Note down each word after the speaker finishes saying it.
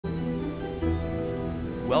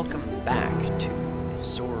Welcome back to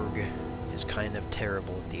Zorg is kind of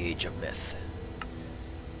terrible at the Age of Myth.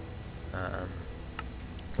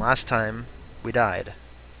 Last time we died,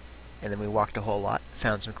 and then we walked a whole lot,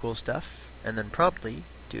 found some cool stuff, and then promptly,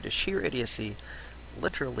 due to sheer idiocy,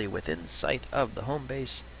 literally within sight of the home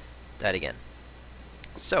base, died again.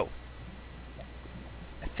 So,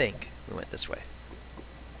 I think we went this way.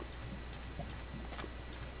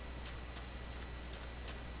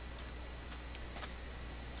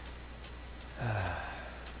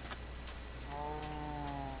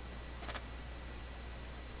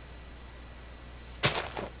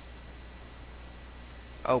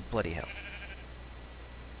 Oh, bloody hell.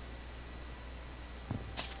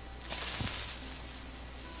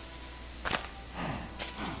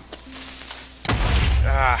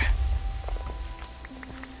 Ah.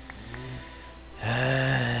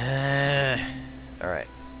 Alright.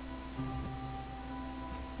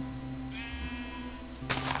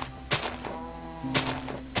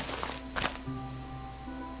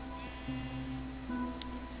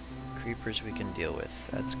 Creepers we can deal with.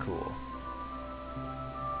 That's cool.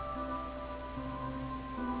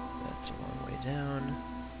 That's a long way down.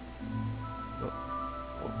 Whoop,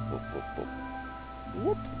 whoop, whoop, whoop, whoop.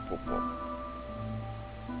 Whoop, whoop, whoop, whoop.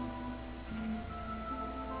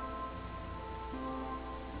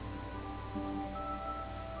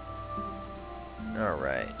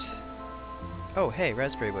 Alright. Oh, hey,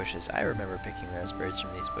 raspberry bushes. I remember picking raspberries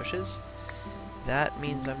from these bushes. That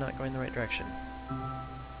means I'm not going the right direction.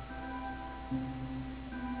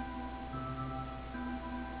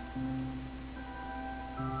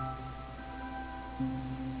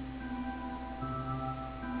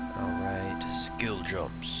 Alright, skill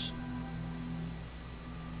jumps.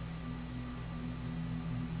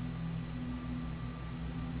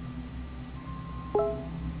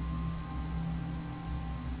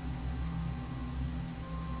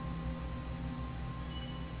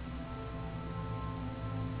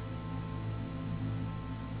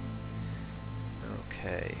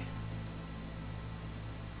 Okay.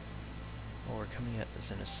 Well, we're coming at this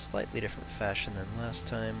in a slightly different fashion than last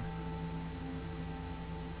time.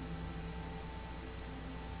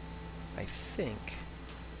 I think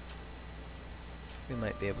we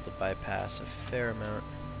might be able to bypass a fair amount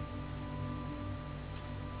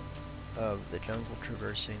of the jungle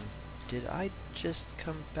traversing. Did I just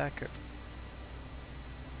come back?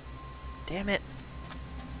 Damn it!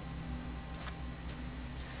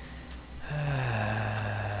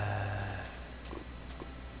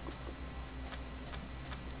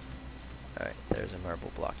 Alright, there's a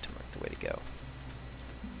marble block to mark the way to go.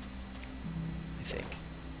 I think.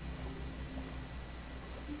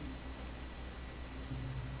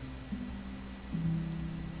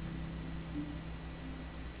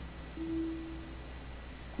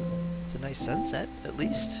 It's a nice sunset, at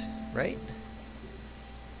least, right?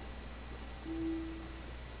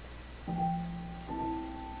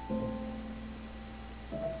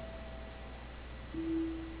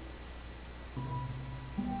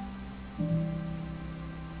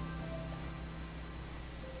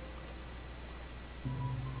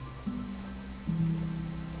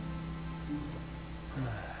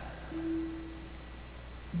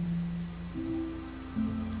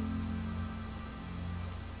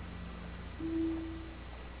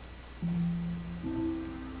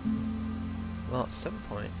 Well, at some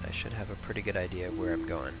point, I should have a pretty good idea of where I'm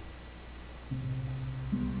going,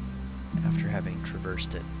 after having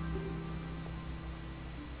traversed it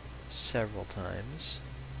several times.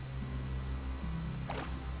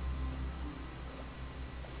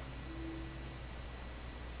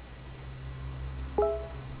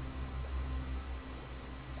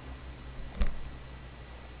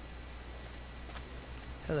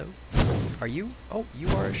 Hello. Are you? Oh, you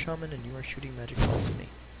are a shaman and you are shooting magic balls at me.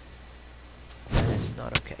 That is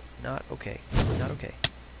not okay. Not okay. Not okay.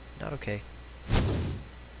 Not okay.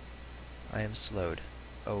 I am slowed.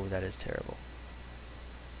 Oh, that is terrible.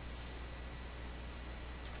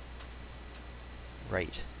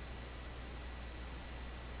 Right.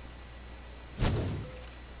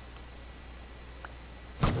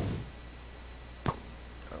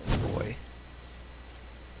 Oh boy.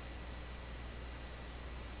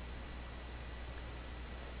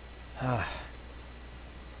 Ah.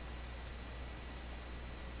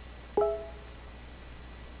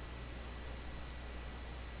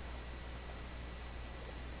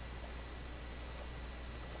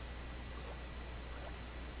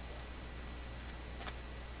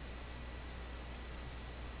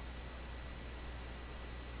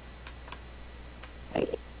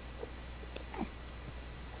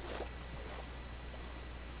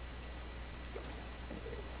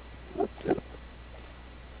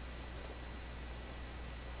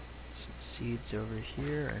 seeds over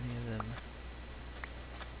here? Are any of them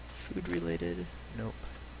food related? Nope.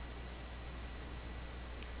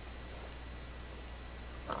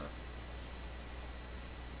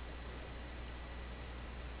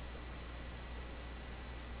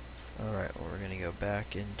 Alright, well, we're gonna go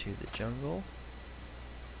back into the jungle.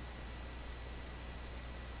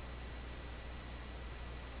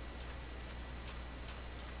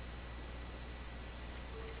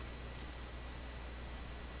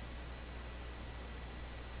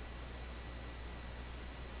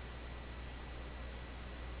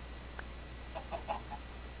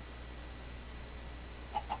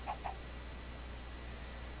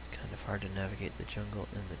 It's kind of hard to navigate the jungle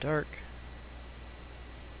in the dark.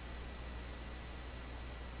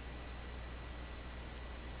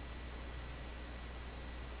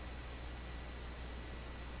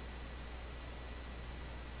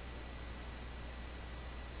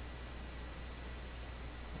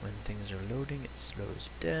 When things are loading, it slows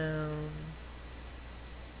down.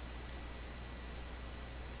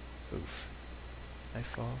 Oof. I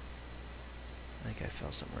fall? I think I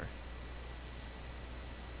fell somewhere.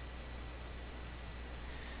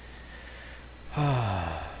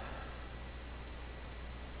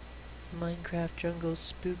 Minecraft jungle's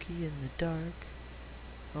spooky in the dark.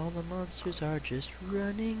 All the monsters are just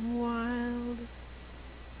running wild.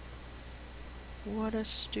 What a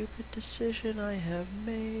stupid decision I have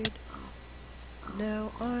made.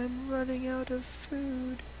 Now I'm running out of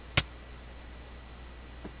food.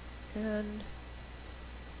 And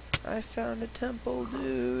I found a temple,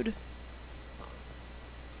 dude.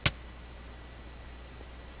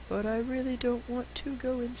 But I really don't want to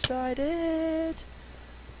go inside it.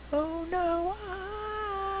 Oh no,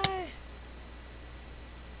 why?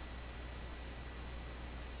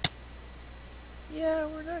 Yeah,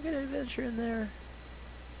 we're not gonna adventure in there.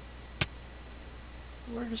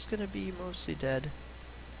 We're just gonna be mostly dead.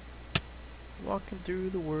 Walking through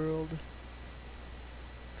the world.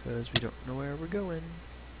 'Cause we don't know where we're going.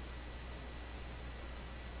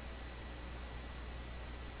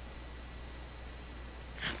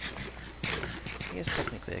 I guess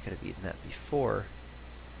technically I could have eaten that before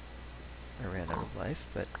I ran out of life,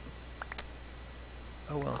 but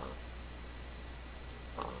oh well.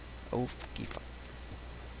 Oh, fucky fuck.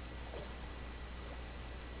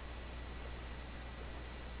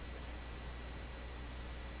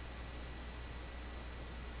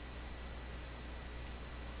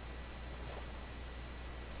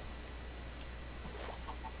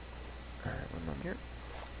 Alright, one moment here.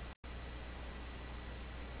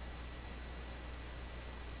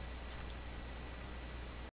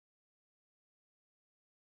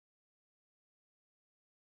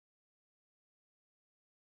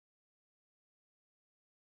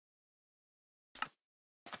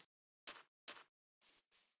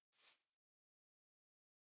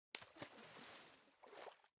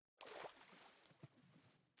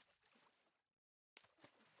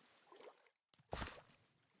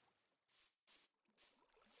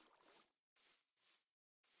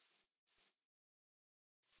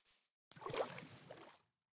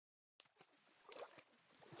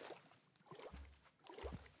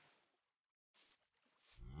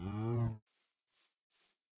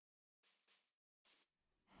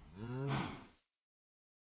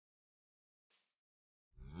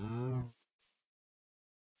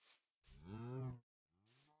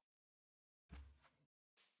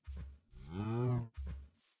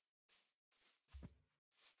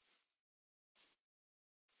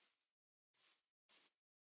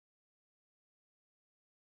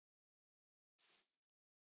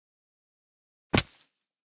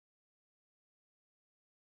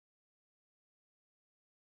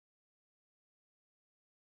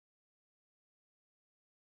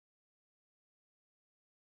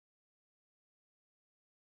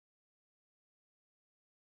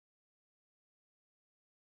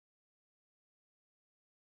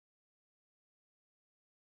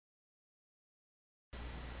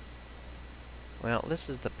 Well, this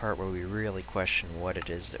is the part where we really question what it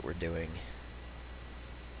is that we're doing.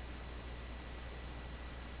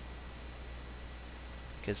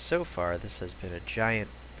 Because so far, this has been a giant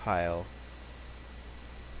pile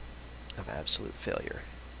of absolute failure.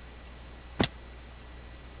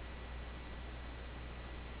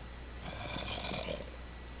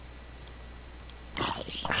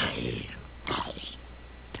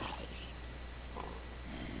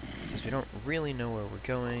 Because we don't really know where we're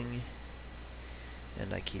going.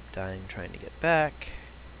 And I keep dying trying to get back,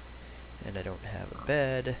 and I don't have a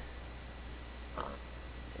bed,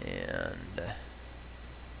 and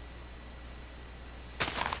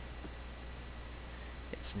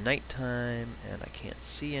It's nighttime, and I can't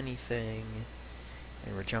see anything,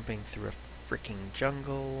 and we're jumping through a freaking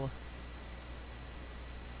jungle.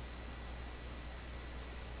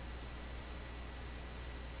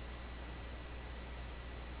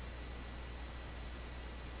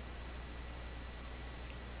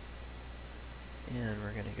 And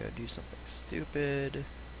we're gonna go do something stupid.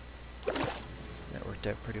 That worked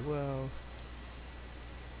out pretty well.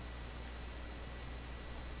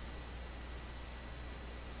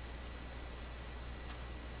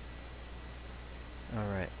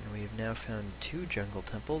 Alright, and we have now found 2 jungle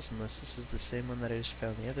temples, unless this is the same one that I just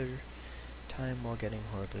found the other time while getting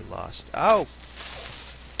horribly lost. Oh!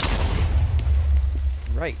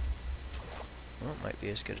 Right. Well, it might be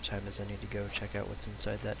as good a time as any to go check out what's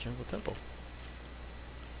inside that jungle temple.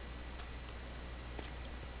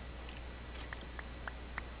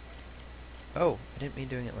 Oh, I didn't mean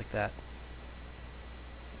doing it like that.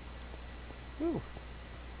 Woo!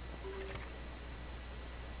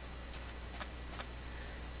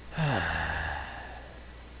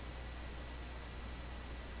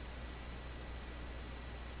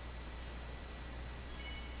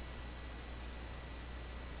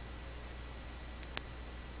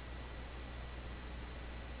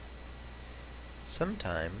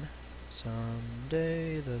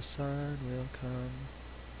 Someday the sun will come.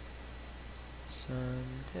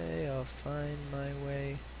 Someday I'll find my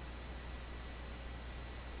way.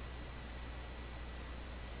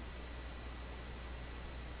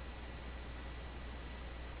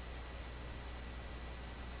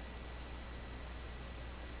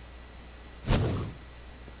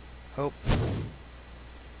 Hope.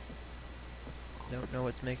 Don't know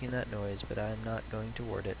what's making that noise, but I'm not going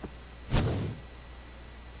toward it.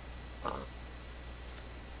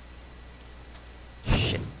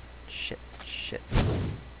 Shit. Shit. Shit.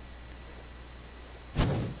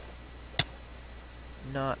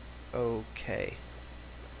 Not okay.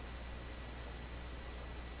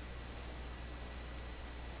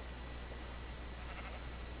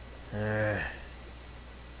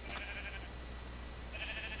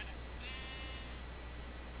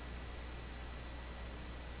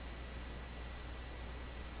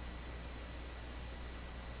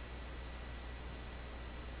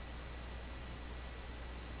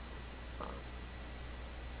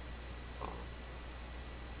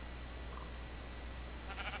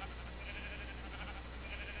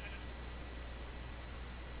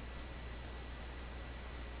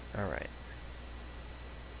 Alright.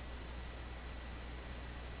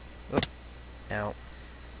 Oop. Ow.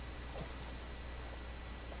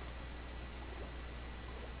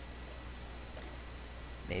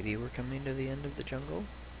 Maybe we're coming to the end of the jungle?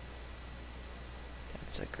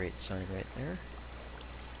 That's a great sign right there.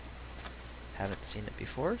 Haven't seen it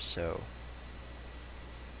before, so...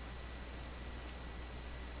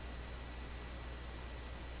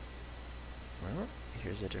 Well,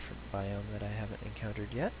 here's a different biome that I haven't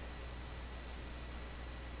encountered yet.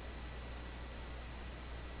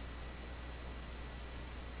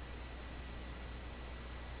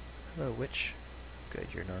 Hello, witch. Good,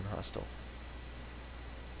 you're non-hostile.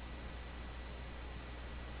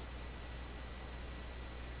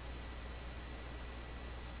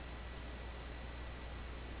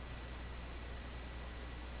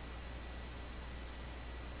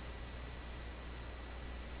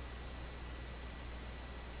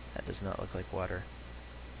 That does not look like water.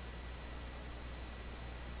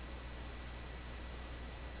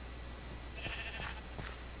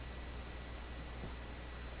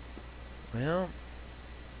 Well...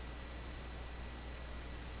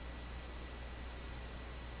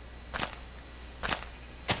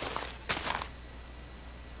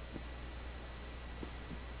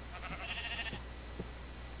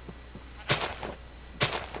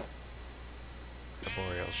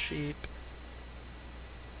 Arboreal sheep.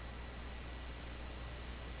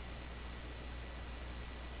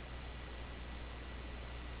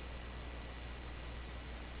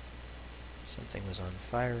 Something was on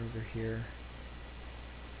fire over here.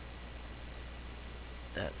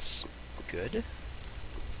 That's good.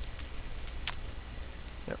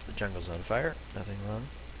 Yep, the jungle's on fire. Nothing wrong.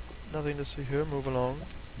 Nothing to see here. Move along.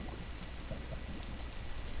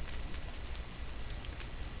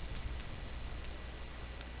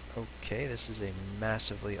 Okay, this is a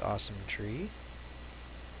massively awesome tree.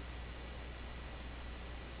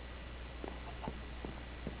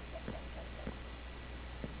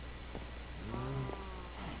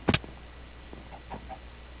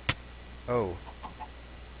 Oh.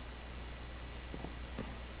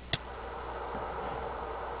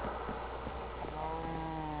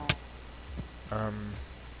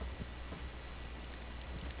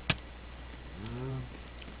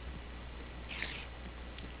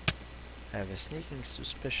 I have a sneaking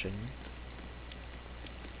suspicion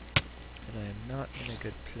that I am not in a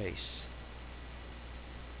good place.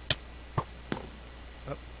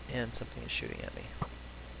 Oh, and something is shooting at me.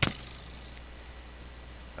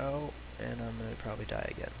 Oh, and I'm gonna probably die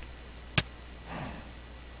again.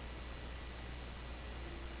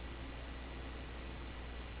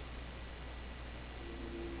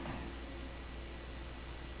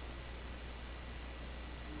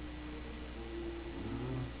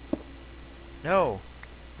 No!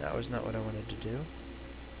 That was not what I wanted to do.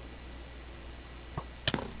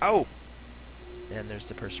 Oh! And there's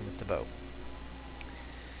the person with the bow.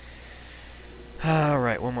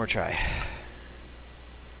 Alright, one more try.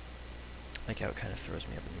 I like how it kind of throws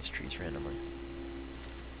me up in these trees randomly.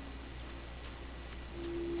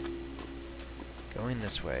 Going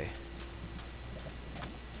this way.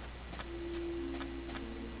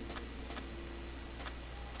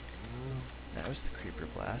 That was the creeper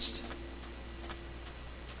blast.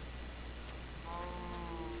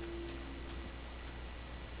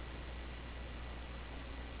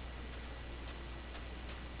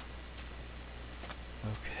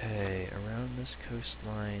 Okay, around this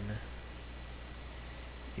coastline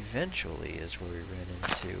eventually is where we ran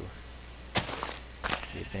into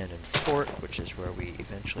the abandoned fort, which is where we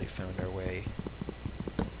eventually found our way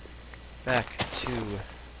back to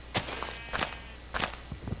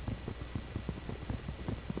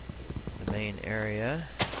the main area.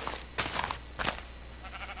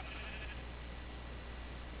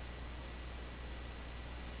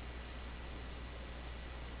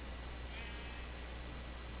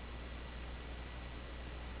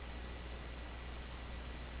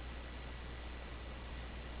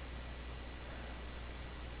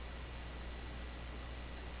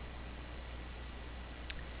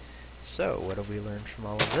 So, what have we learned from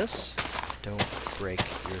all of this? Don't break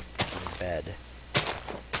your freaking bed.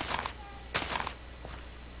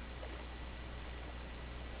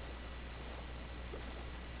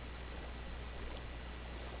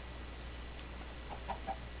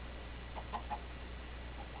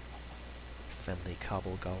 Friendly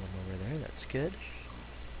cobble golem over there, that's good.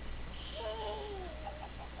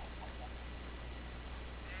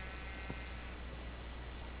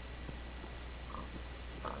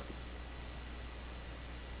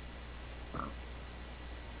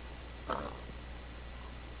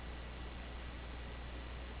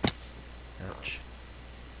 Ouch.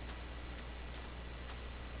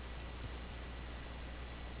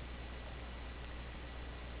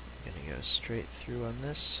 I'm gonna go straight through on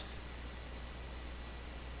this.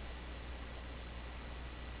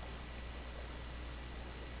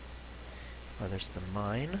 Oh, there's the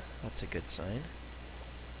mine. That's a good sign.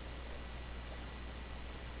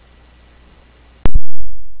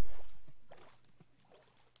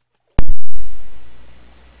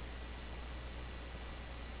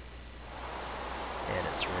 And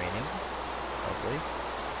it's raining. Lovely.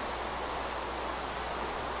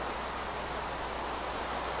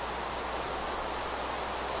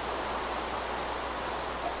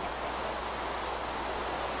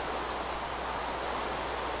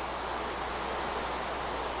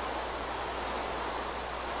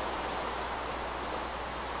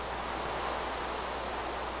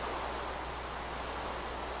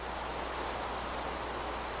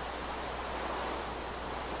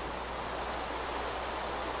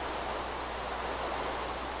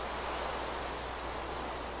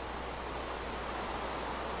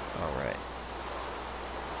 Alright.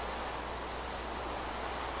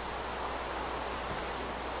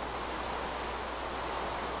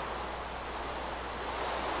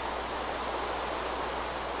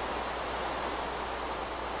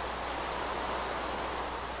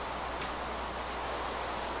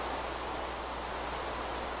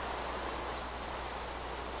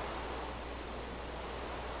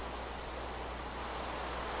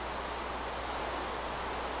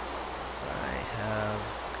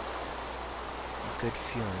 Good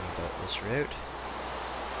feeling about this route. And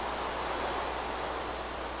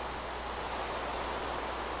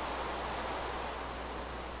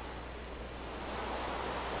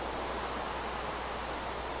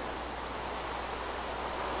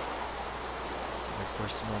of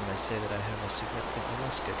course, the moment I say that I have a significantly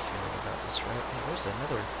less good feeling about this route. Hey, there's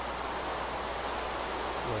another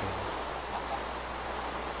floating.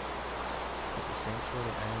 Is it the same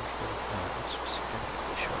floating island floating? No, it looks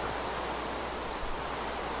significantly shorter.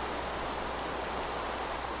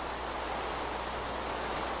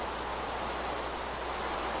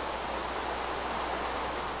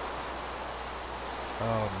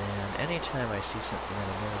 Oh man, anytime I see something that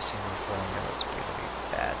I've never seen before, I know it's going to be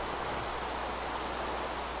bad for me.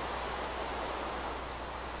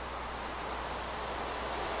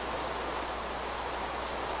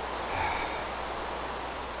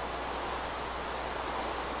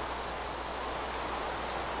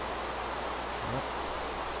 Nope.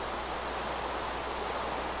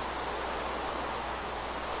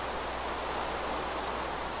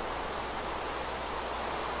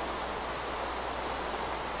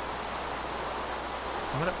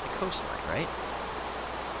 I went up the coastline, right?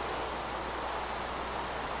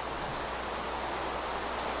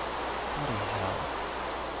 Bloody hell.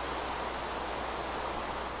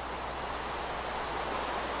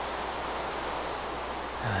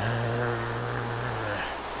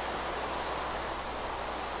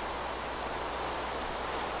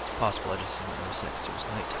 It's possible I just didn't notice it because it was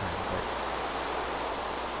nighttime, but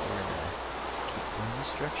we're gonna keep going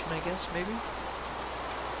this direction, I guess, maybe?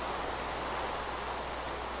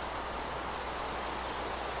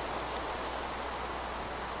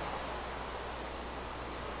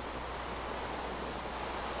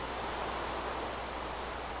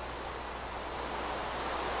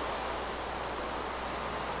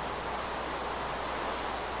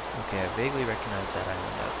 Okay, I vaguely recognize that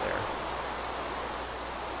island out there.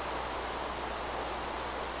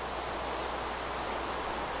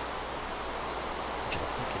 Which I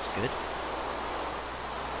think is good.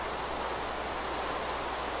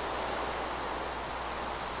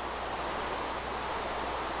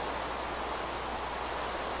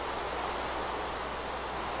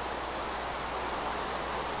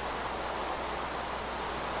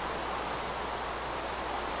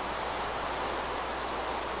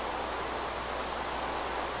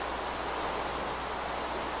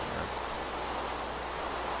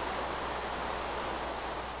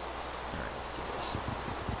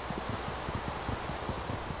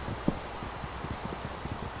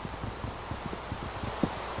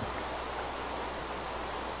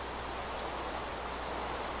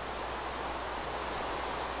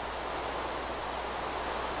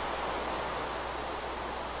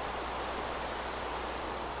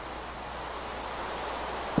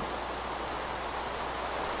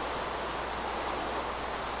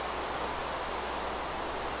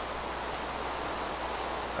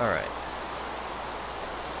 Alright.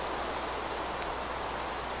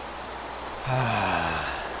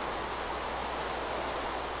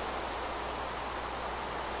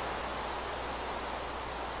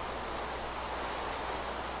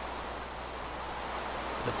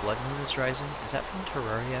 The blood moon is rising? Is that from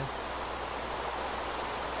Terraria?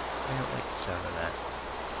 I don't like the sound of that.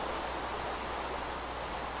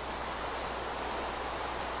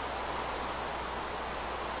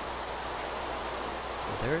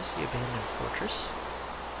 Well, there's the abandoned fortress,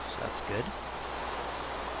 so that's good.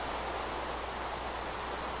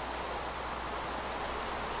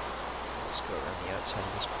 Let's go around the outside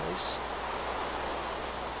of this place.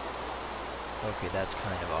 Okay, that's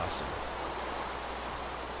kind of awesome.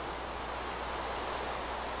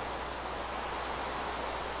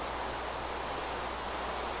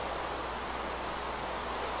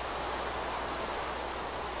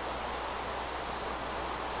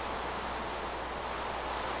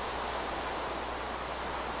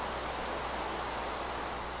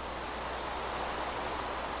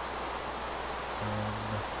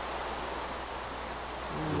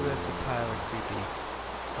 Ooh, that's a pile of creepy.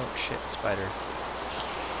 Oh shit, spider.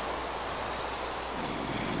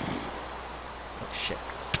 Oh shit.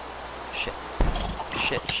 Shit.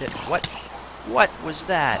 Shit, shit. What? What was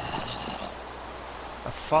that?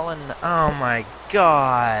 A fallen... Oh my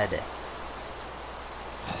god!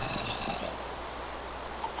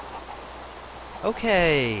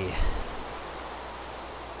 Okay.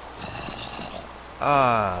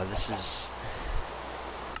 Ah, this is...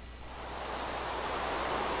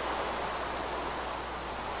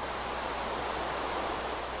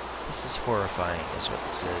 This is horrifying, is what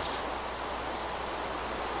this is.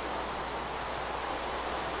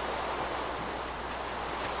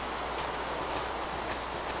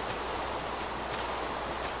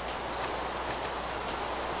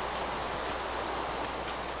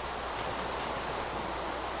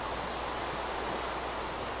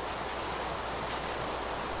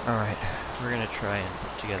 Alright, we're gonna try and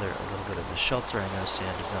put together a little bit of a shelter. I know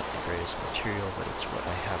sand is not the greatest material, but it's what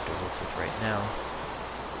I have to work with right now.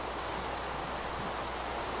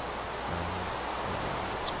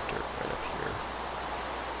 Get some dirt right up here.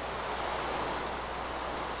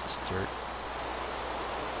 This is dirt.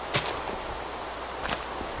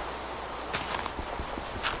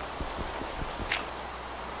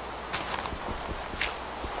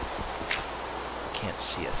 Can't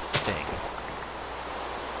see a thing.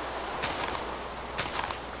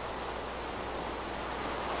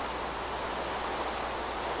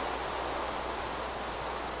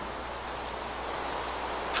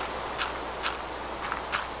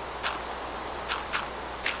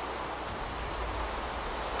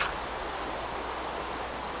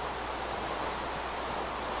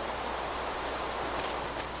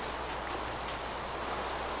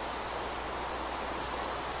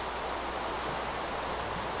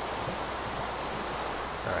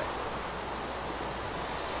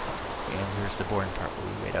 And here's the boring part where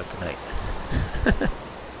we wait out the night.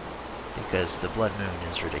 Because the blood moon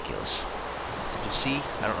is ridiculous. Did you see?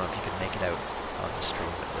 I don't know if you can make it out on the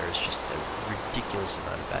stream, but there's just a ridiculous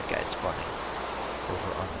amount of bad guys spawning over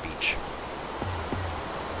on the beach.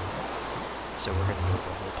 So we're going to go with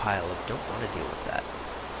a whole pile of don't want to deal with that.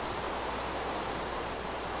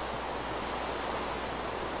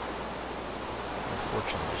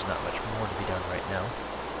 Unfortunately, there's not much more to be done right now,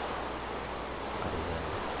 other than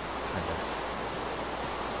kind of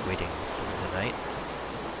waiting for the night.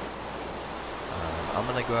 I'm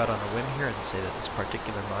going to go out on a whim here and say that this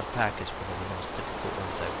particular mod pack is one of the most difficult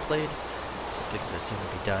ones I've played, simply because I seem to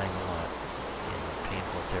be dying a lot in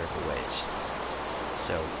painful, terrible ways.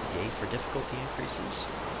 So, yay for difficulty increases,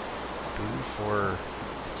 boo for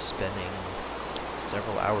spending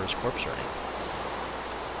several hours corpse running.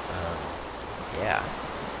 Yeah.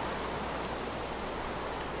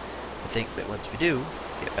 I think that once we do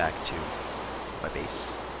get back to my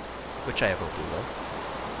base, which I hope we will,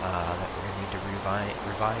 that we're going to need to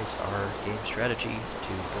revise our game strategy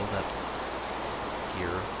to build up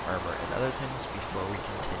gear, armor, and other things before we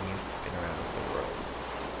continue fucking around with the world.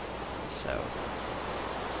 So,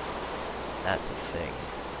 that's a thing.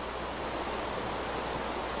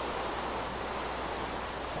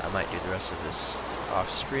 I might do the rest of this off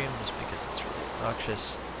stream just because it's really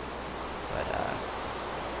obnoxious. But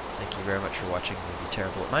thank you very much for watching me be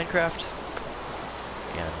terrible at Minecraft,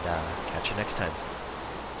 and catch you next time.